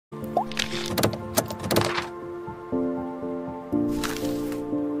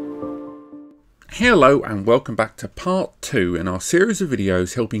Hello and welcome back to part 2 in our series of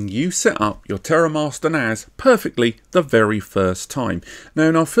videos helping you set up your Terramaster NAS perfectly the very first time. Now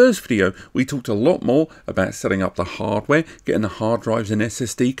in our first video we talked a lot more about setting up the hardware, getting the hard drives and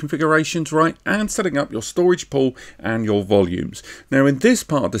SSD configurations right, and setting up your storage pool and your volumes. Now in this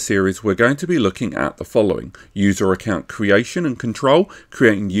part of the series we're going to be looking at the following: user account creation and control,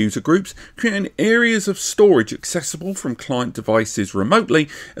 creating user groups, creating areas of storage accessible from client devices remotely,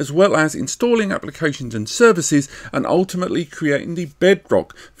 as well as installing applications and services, and ultimately creating the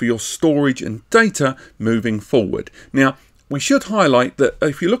bedrock for your storage and data moving forward. Now, we should highlight that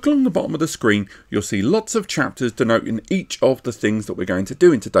if you look along the bottom of the screen, you'll see lots of chapters denoting each of the things that we're going to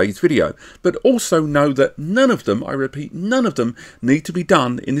do in today's video. But also know that none of them, I repeat, none of them need to be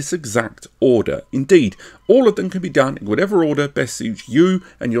done in this exact order. Indeed, all of them can be done in whatever order best suits you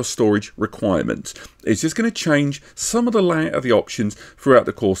and your storage requirements. It's just going to change some of the layout of the options throughout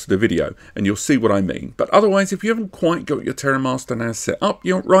the course of the video, and you'll see what I mean. But otherwise, if you haven't quite got your Terramaster NAS set up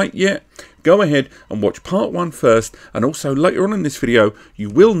right yet, go ahead and watch part 1 first, and also later on in this video you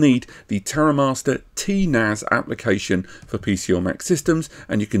will need the Terramaster TNAS application for PC or Mac systems,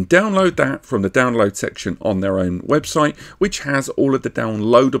 and you can download that from the download section on their own website, which has all of the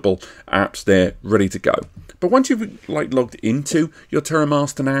downloadable apps there ready to go. But once you've logged into your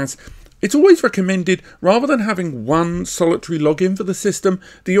Terramaster NAS, it's always recommended, rather than having one solitary login for the system,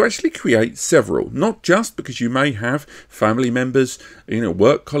 that you actually create several. Not just because you may have family members,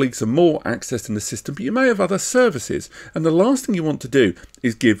 work colleagues and more accessing the system, but you may have other services. And the last thing you want to do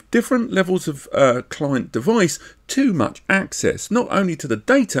is give different levels of client device too much access, not only to the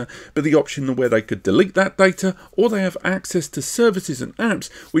data, but the option where they could delete that data, or they have access to services and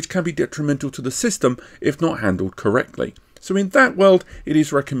apps which can be detrimental to the system if not handled correctly. So in that world, it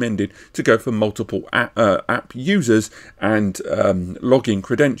is recommended to go for multiple app users and login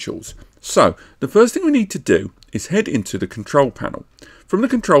credentials. So the first thing we need to do is head into the control panel. From the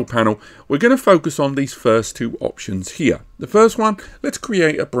control panel, we're going to focus on these first two options here. The first one, let's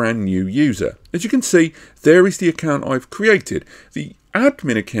create a brand new user. As you can see, there is the account I've created. The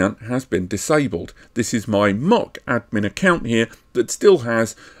admin account has been disabled. This is my mock admin account here that still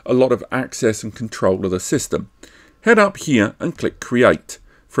has a lot of access and control of the system. Head up here and click create.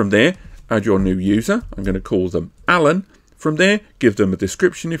 From there, add your new user. I'm going to call them Alan. From there, give them a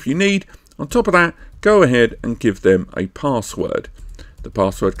description if you need. On top of that, go ahead and give them a password. The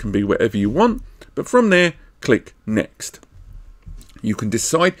password can be whatever you want, but from there, click next. You can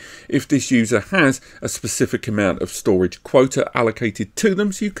decide if this user has a specific amount of storage quota allocated to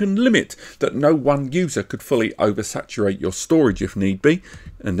them, so you can limit that no one user could fully oversaturate your storage if need be,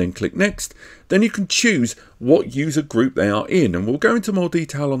 and then click next. Then you can choose what user group they are in, and we'll go into more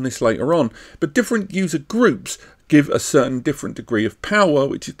detail on this later on, but different user groups give a certain different degree of power,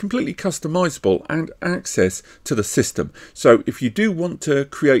 which is completely customizable, and access to the system. So if you do want to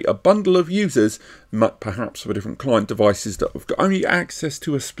create a bundle of users, perhaps for different client devices that have got only access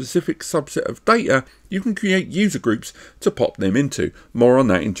to a specific subset of data, you can create user groups to pop them into. More on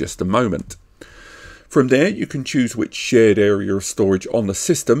that in just a moment. From there, you can choose which shared area of storage on the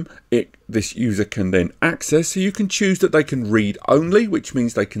system this user can then access. So you can choose that they can read only, which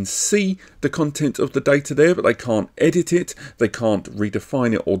means they can see the content of the data there, but they can't edit it, they can't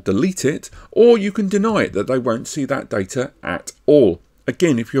redefine it or delete it, or you can deny it, that they won't see that data at all.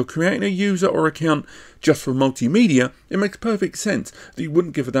 Again, if you're creating a user or account just for multimedia, it makes perfect sense that you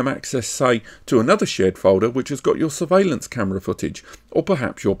wouldn't give them access, say, to another shared folder which has got your surveillance camera footage, or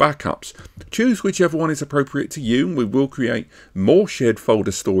perhaps your backups. Choose whichever one is appropriate to you, and we will create more shared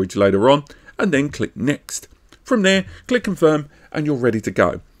folder storage later on, and then click next. From there, click confirm, and you're ready to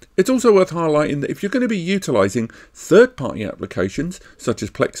go. It's also worth highlighting that if you're going to be utilising third-party applications, such as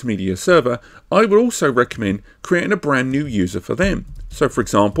Plex Media Server, I would also recommend creating a brand new user for them. So for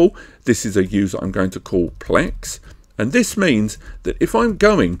example, this is a user I'm going to call Plex, and this means that if I'm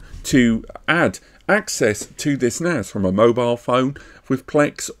going to add access to this NAS from a mobile phone with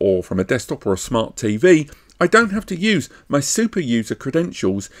Plex, or from a desktop or a smart TV, I don't have to use my super user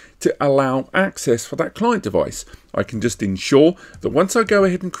credentials to allow access for that client device. I can just ensure that once I go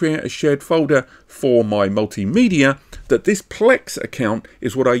ahead and create a shared folder for my multimedia, that this Plex account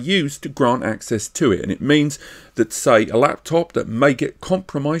is what I use to grant access to it. And it means that, say, a laptop that may get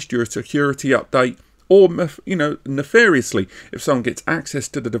compromised during a security update, or nefariously, if someone gets access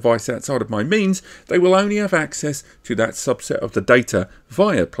to the device outside of my means, they will only have access to that subset of the data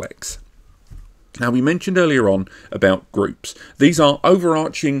via Plex. Now, we mentioned earlier on about groups. These are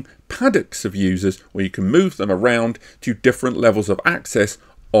overarching paddocks of users where you can move them around to different levels of access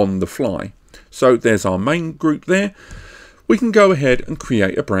on the fly. So there's our main group there. we can go ahead and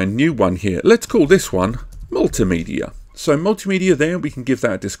create a brand new one here. Let's call this one multimedia. So multimedia there, we can give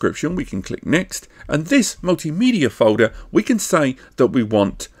that a description. We can click next, and this multimedia folder, we can say that we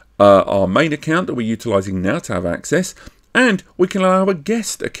want our main account that we're utilizing now to have access, and we can allow a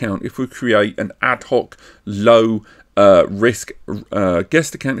guest account if we create an ad hoc low risk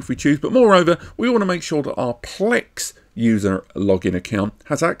guest account if we choose. But moreover, we want to make sure that our Plex user login account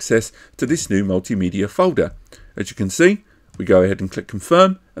has access to this new multimedia folder. As you can see, we go ahead and click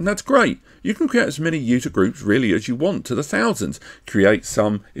confirm, and that's great. You can create as many user groups really as you want, to the thousands. Create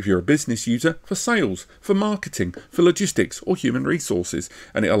some if you're a business user for sales, for marketing, for logistics or human resources,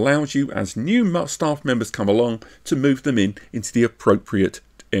 and it allows you as new staff members come along to move them into the appropriate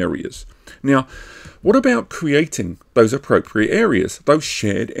areas. Now, what about creating those appropriate areas, those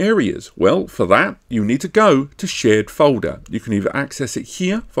shared areas? Well, for that, you need to go to shared folder. You can either access it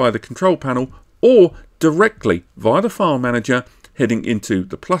here via the control panel or directly via the file manager, heading into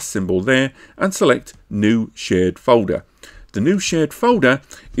the plus symbol there and select new shared folder. The new shared folder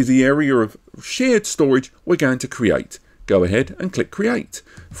is the area of shared storage we're going to create. Go ahead and click create.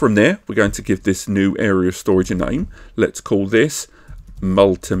 From there, we're going to give this new area of storage a name. Let's call this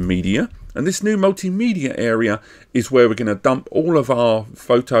multimedia. And this new multimedia area is where we're going to dump all of our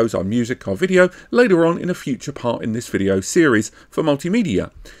photos, our music, our video later on in a future part in this video series for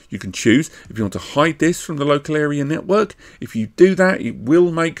multimedia. You can choose if you want to hide this from the local area network. If you do that, it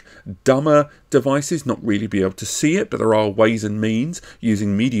will make dumber devices not really be able to see it, but there are ways and means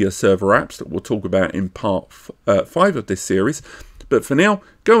using media server apps that we'll talk about in part 5 of this series. But for now,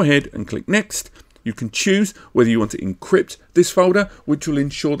 go ahead and click next. You can choose whether you want to encrypt this folder, which will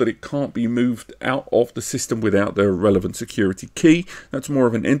ensure that it can't be moved out of the system without the relevant security key. That's more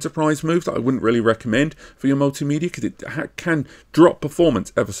of an enterprise move that I wouldn't really recommend for your multimedia, because it can drop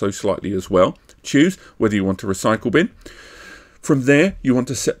performance ever so slightly as well. Choose whether you want a recycle bin. From there, you want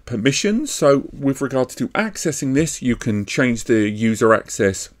to set permissions. So with regards to accessing this, you can change the user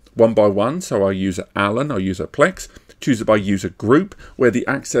access one by one. So our user Alan, our user Plex. Choose it by user group, where the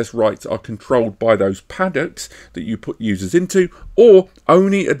access rights are controlled by those paddocks that you put users into, or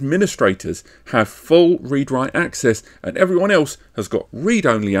only administrators have full read-write access and everyone else has got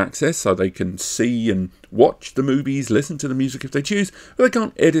read-only access, so they can see and watch the movies, listen to the music if they choose, but they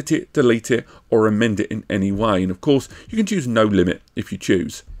can't edit it, delete it or amend it in any way. And of course, you can choose no limit if you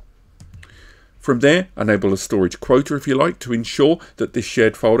choose. From there, enable a storage quota if you like, to ensure that this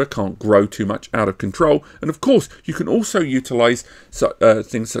shared folder can't grow too much out of control. And of course, you can also utilize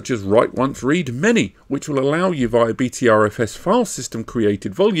things such as write once, read many, which will allow you via BTRFS file system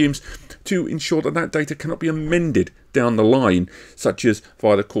created volumes to ensure that that data cannot be amended down the line, such as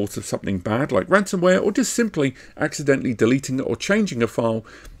via the course of something bad like ransomware, or just simply accidentally deleting it or changing a file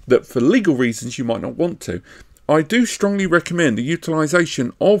that for legal reasons you might not want to. I do strongly recommend the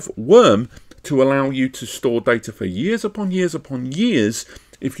utilization of Worm to allow you to store data for years upon years upon years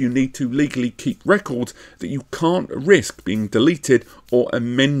if you need to legally keep records that you can't risk being deleted or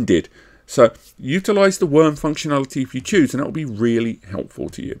amended. So utilize the Worm functionality if you choose, and that will be really helpful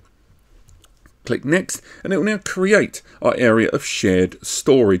to you. Click next, and it will now create our area of shared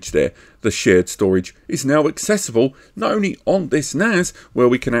storage there. The shared storage is now accessible not only on this NAS, where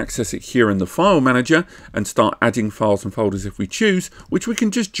we can access it here in the file manager and start adding files and folders if we choose, which we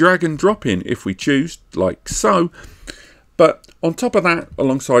can just drag and drop in if we choose, like so. But on top of that,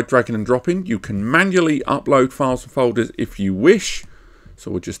 alongside dragging and dropping, you can manually upload files and folders if you wish.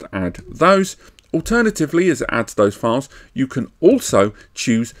 So we'll just add those. Alternatively, as it adds those files, you can also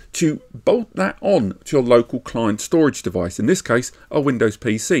choose to bolt that on to your local client storage device, in this case a Windows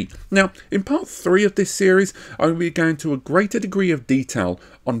PC. Now, in part 3 of this series, I will be going to a greater degree of detail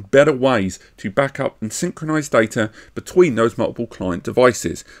on better ways to back up and synchronize data between those multiple client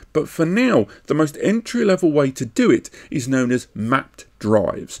devices. But for now, the most entry-level way to do it is known as mapped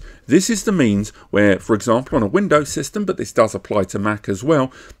drives. This is the means where, for example, on a Windows system, but this does apply to Mac as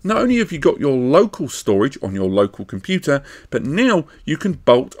well, not only have you got your local storage on your local computer, but now you can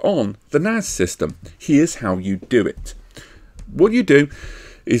bolt on the NAS system. Here's how you do it. What you do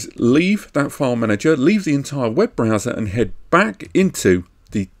is leave that file manager, leave the entire web browser, and head back into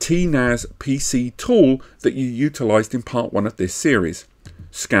the TNAS PC tool that you utilized in part 1 of this series.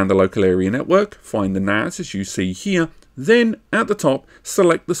 Scan the local area network, find the NAS as you see here, then at the top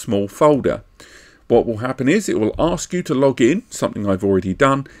select the small folder. What will happen is it will ask you to log in, something I've already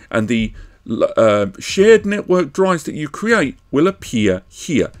done, and the shared network drives that you create will appear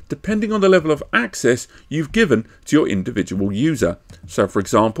here, depending on the level of access you've given to your individual user. So for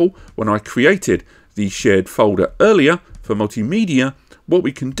example, when I created the shared folder earlier for multimedia, what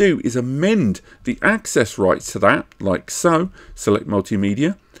we can do is amend the access rights to that, like so. Select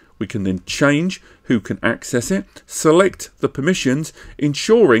multimedia. We can then change who can access it, select the permissions,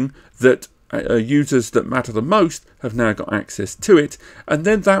 ensuring that users that matter the most have now got access to it, and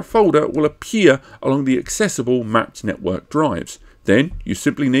then that folder will appear along the accessible mapped network drives. Then you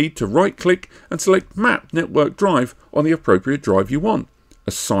simply need to right click and select Map Network Drive on the appropriate drive you want.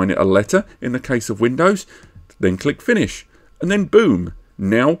 Assign it a letter in the case of Windows, then click Finish, and then boom,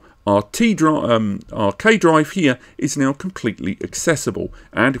 now our K drive here is now completely accessible,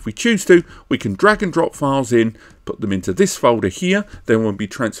 and if we choose to, we can drag and drop files in, put them into this folder here, then will be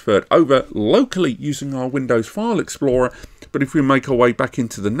transferred over locally using our Windows File Explorer. But if we make our way back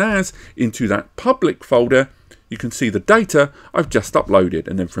into the NAS, into that public folder, you can see the data I've just uploaded,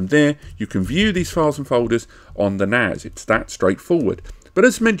 and then from there you can view these files and folders on the NAS. It's that straightforward. But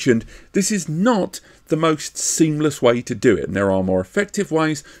as mentioned, this is not the most seamless way to do it, and there are more effective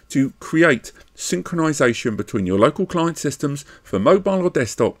ways to create synchronization between your local client systems for mobile or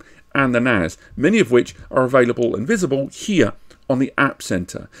desktop and the NAS, many of which are available and visible here on the App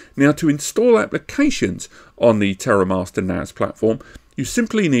Center. Now, to install applications on the Terramaster NAS platform, you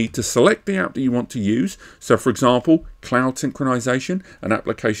simply need to select the app that you want to use. So for example, cloud synchronization, an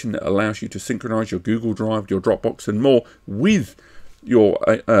application that allows you to synchronize your Google Drive, your Dropbox and more with your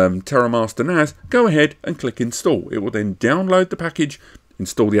Terramaster NAS. Go ahead and click install. It will then download the package,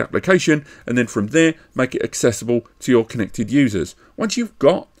 install the application, and then from there make it accessible to your connected users. Once you've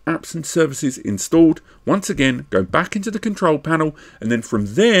got apps and services installed, once again go back into the control panel, and then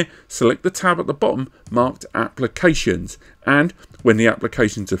from there select the tab at the bottom marked applications, and when the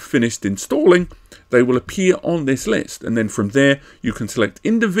applications are finished installing, they will appear on this list, and then from there you can select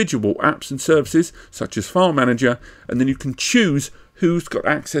individual apps and services such as File Manager, and then you can choose who's got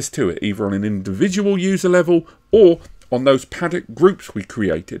access to it, either on an individual user level or on those paddock groups we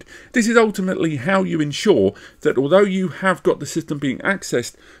created. This is ultimately how you ensure that although you have got the system being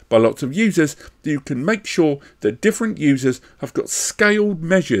accessed by lots of users, that you can make sure that different users have got scaled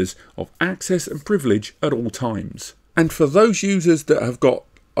measures of access and privilege at all times. And for those users that have got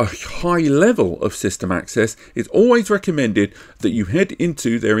a high level of system access, it's always recommended that you head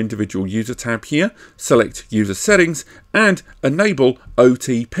into their individual user tab here, select user settings and enable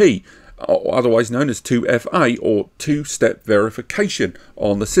OTP, otherwise known as 2FA or two-step verification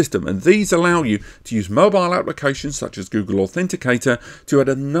on the system, and these allow you to use mobile applications such as Google Authenticator to add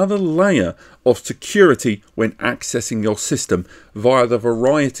another layer of security when accessing your system via the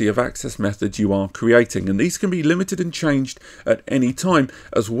variety of access methods you are creating, and these can be limited and changed at any time,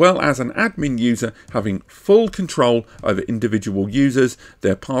 as well as an admin user having full control over individual users,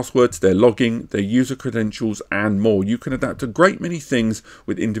 their passwords, their logging, their user credentials and more. You can adapt a great many things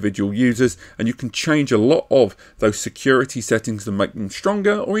with individual users, and you can change a lot of those security settings to make them stronger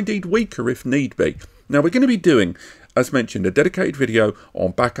or indeed weaker if need be. Now we're going to be doing, as mentioned, a dedicated video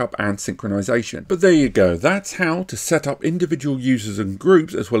on backup and synchronization. But there you go, that's how to set up individual users and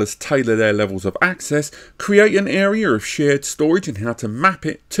groups, as well as tailor their levels of access, create an area of shared storage and how to map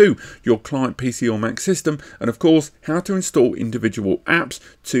it to your client PC or Mac system, and of course how to install individual apps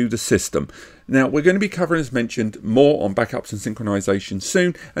to the system. Now we're going to be covering, as mentioned, more on backups and synchronization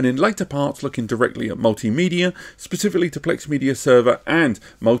soon, and in later parts looking directly at multimedia, specifically to Plex Media Server and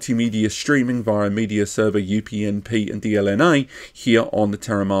multimedia streaming via Media Server, UPnP and DLNA here on the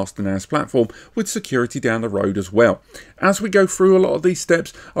Terramaster NAS platform, with security down the road as well. As we go through a lot of these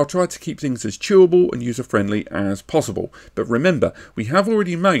steps, I'll try to keep things as chewable and user friendly as possible. But remember, we have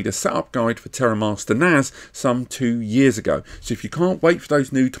already made a setup guide for Terramaster NAS some 2 years ago, so if you can't wait for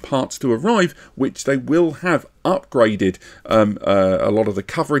those new parts to arrive, which they will have upgraded a lot of the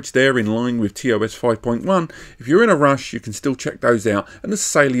coverage there in line with TOS 5.1. If you're in a rush, you can still check those out, and the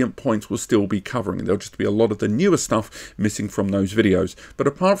salient points will still be covering. There'll just be a lot of the newer stuff missing from those videos. But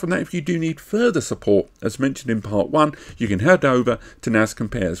apart from that, if you do need further support, as mentioned in part 1, you can head over to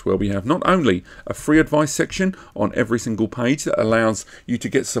NAScompares, where we have not only a free advice section on every single page that allows you to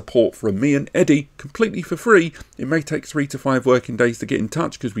get support from me and Eddie completely for free. It may take 3 to 5 working days to get in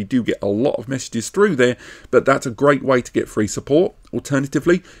touch because we do get a lot of messages through there, but that's a great way to get free support.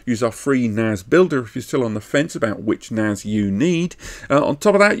 Alternatively, use our free NAS builder if you're still on the fence about which NAS you need. On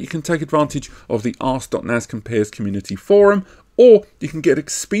top of that, you can take advantage of the Ask.NAScompares community forum, or you can get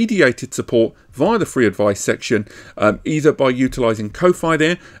expedited support via the free advice section, either by utilizing Ko-Fi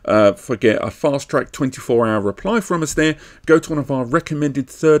there, get a fast track 24-hour reply from us there, go to one of our recommended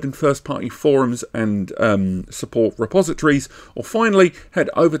third and first party forums and support repositories, or finally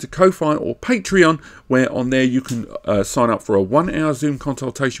head over to Ko-Fi or Patreon, where on there you can sign up for a 1-hour Zoom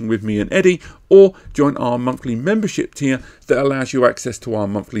consultation with me and Eddie, or join our monthly membership tier that allows you access to our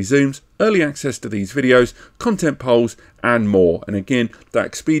monthly Zooms, early access to these videos, content polls and more. And again, that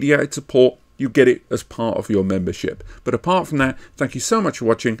expedited support, you get it as part of your membership. But apart from that, thank you so much for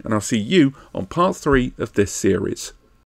watching, and I'll see you on part 3 of this series.